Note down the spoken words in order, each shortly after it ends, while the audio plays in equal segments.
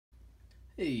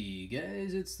Hey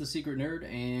guys, it's the Secret Nerd,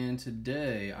 and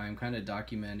today I'm kind of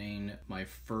documenting my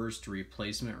first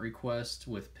replacement request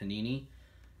with Panini,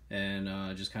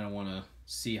 and just kind of want to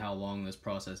see how long this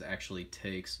process actually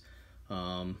takes.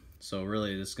 So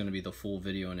really, this is going to be the full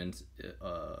video in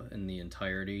the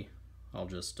entirety. I'll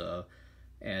just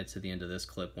add to the end of this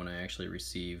clip when I actually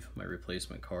receive my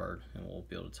replacement card, and we'll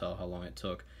be able to tell how long it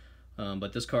took.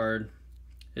 But this card,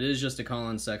 it is just a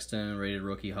Colin Sexton rated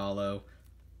rookie holo.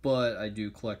 But I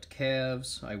do collect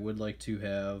Cavs. I would like to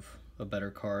have a better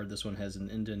card. This one has an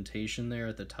indentation there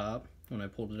at the top when I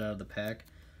pulled it out of the pack.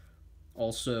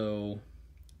 Also,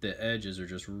 the edges are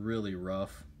just really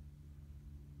rough.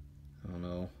 I don't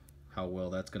know how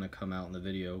well that's going to come out in the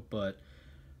video, but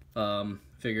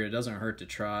figure it doesn't hurt to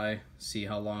try, see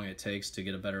how long it takes to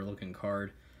get a better looking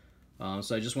card.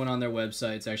 So I just went on their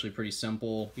website. It's actually pretty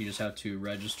simple. You just have to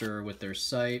register with their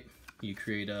site. You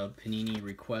create a Panini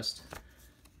request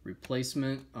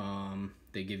replacement.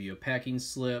 They give you a packing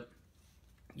slip.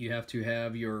 You have to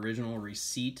have your original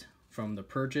receipt from the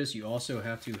purchase. You also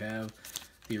have to have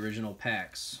the original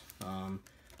packs.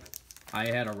 I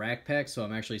had a rack pack, so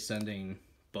I'm actually sending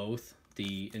both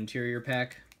the interior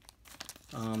pack,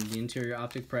 the interior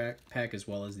optic pack, as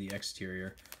well as the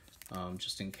exterior,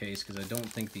 just in case, because I don't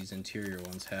think these interior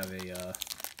ones have a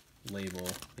label,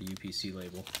 a UPC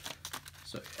label.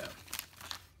 So yeah.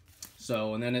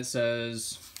 So, and then it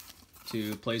says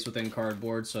to place within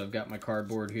cardboard. So I've got my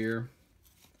cardboard here,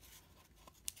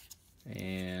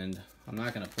 and I'm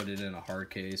not going to put it in a hard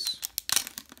case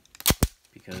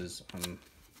because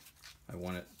I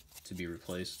want it to be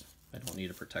replaced. I don't need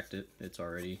to protect it. It's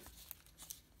already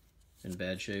in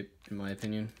bad shape, in my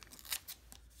opinion.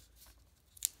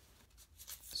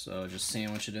 So just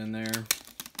sandwich it in there.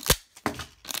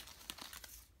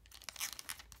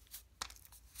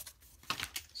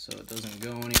 So it doesn't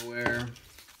go anywhere.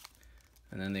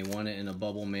 And then they want it in a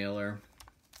bubble mailer.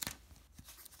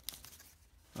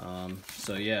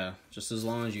 So yeah, just as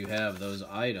long as you have those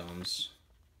items,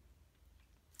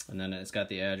 and then it's got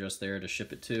the address there to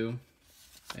ship it to.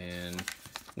 And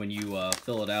when you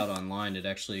fill it out online, it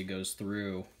actually goes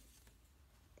through,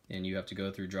 and you have to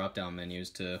go through drop-down menus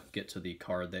to get to the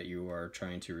card that you are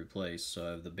trying to replace. So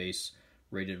I have the base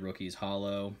rated rookies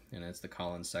holo, and it's the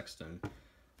Colin Sexton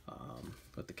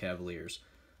with the Cavaliers.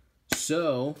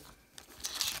 So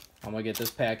I'm gonna get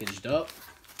this packaged up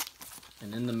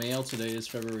and in the mail. Today is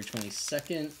February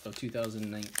 22nd of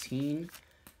 2019,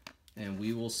 and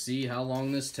we will see how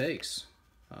long this takes.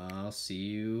 I'll see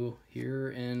you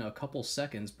here in a couple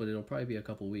seconds, but it'll probably be a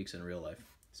couple weeks in real life.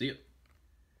 See ya.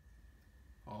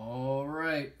 All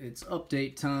right, it's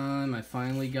update time. I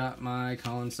finally got my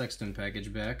Colin Sexton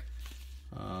package back.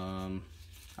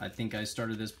 I think I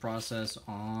started this process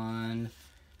on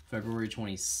February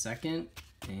 22nd,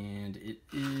 and it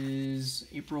is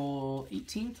April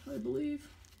 18th, I believe.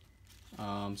 So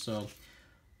I'm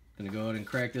gonna go ahead and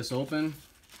crack this open.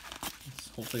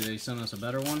 Hopefully they send us a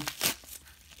better one.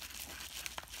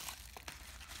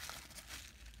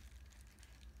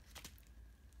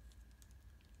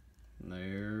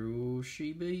 There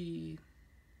she be.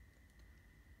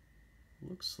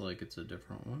 Looks like it's a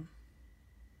different one.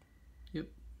 Yep.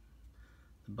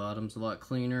 The bottom's a lot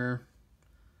cleaner.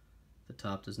 The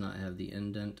top does not have the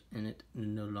indent in it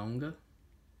no longer.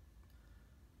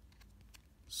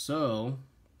 So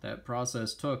that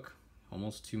process took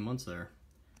almost 2 months there.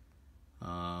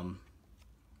 Man,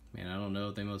 I don't know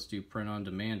if they must do print on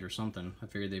demand or something. I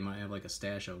figured they might have like a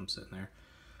stash of them sitting there.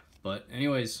 But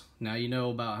anyways, now you know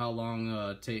about how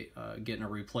long getting a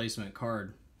replacement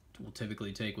card will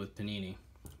typically take with Panini.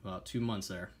 About 2 months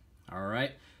there. All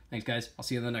right. Thanks, guys. I'll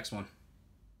see you in the next one.